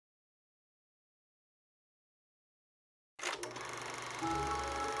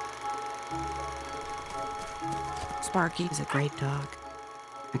Sparky is a great dog,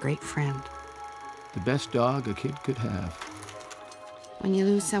 a great friend. The best dog a kid could have. When you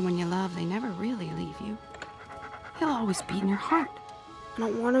lose someone you love, they never really leave you. He'll always be in your heart. I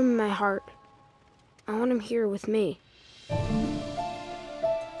don't want him in my heart. I want him here with me.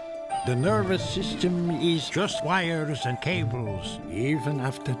 The nervous system is just wires and cables. Even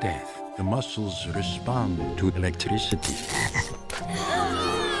after death, the muscles respond to electricity.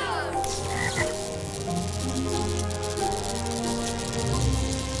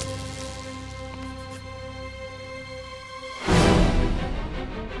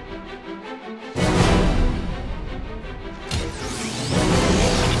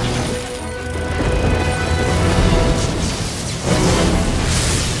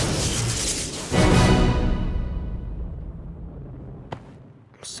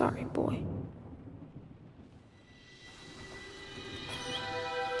 Sorry, boy.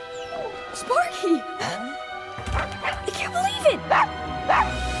 Sparky! I can't believe it!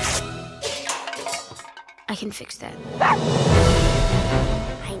 I can fix that.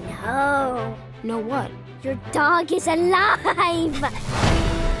 I know. Know what? Your dog is alive!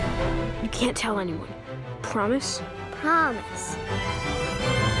 You can't tell anyone. Promise? Promise.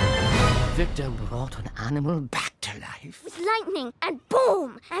 Victor brought an animal back to life. With lightning and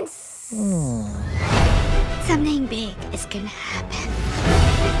boom and something big is gonna happen.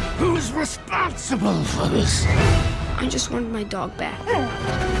 Who's responsible for this? I just wanted my dog back.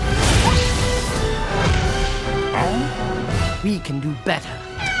 We can do better.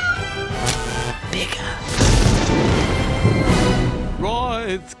 Bigger.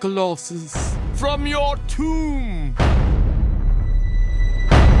 Rise, Colossus, from your tomb!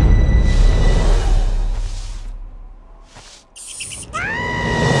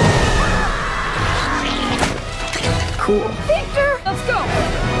 Cool. Victor! Let's go!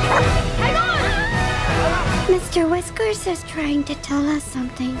 Hang on! Mr. Whiskers is trying to tell us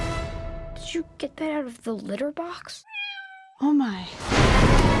something. Did you get that out of the litter box? Oh my.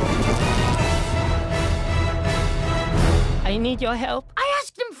 I need your help. I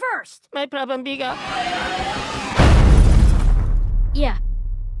asked him first! My problem bigger. Yeah,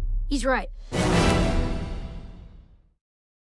 he's right.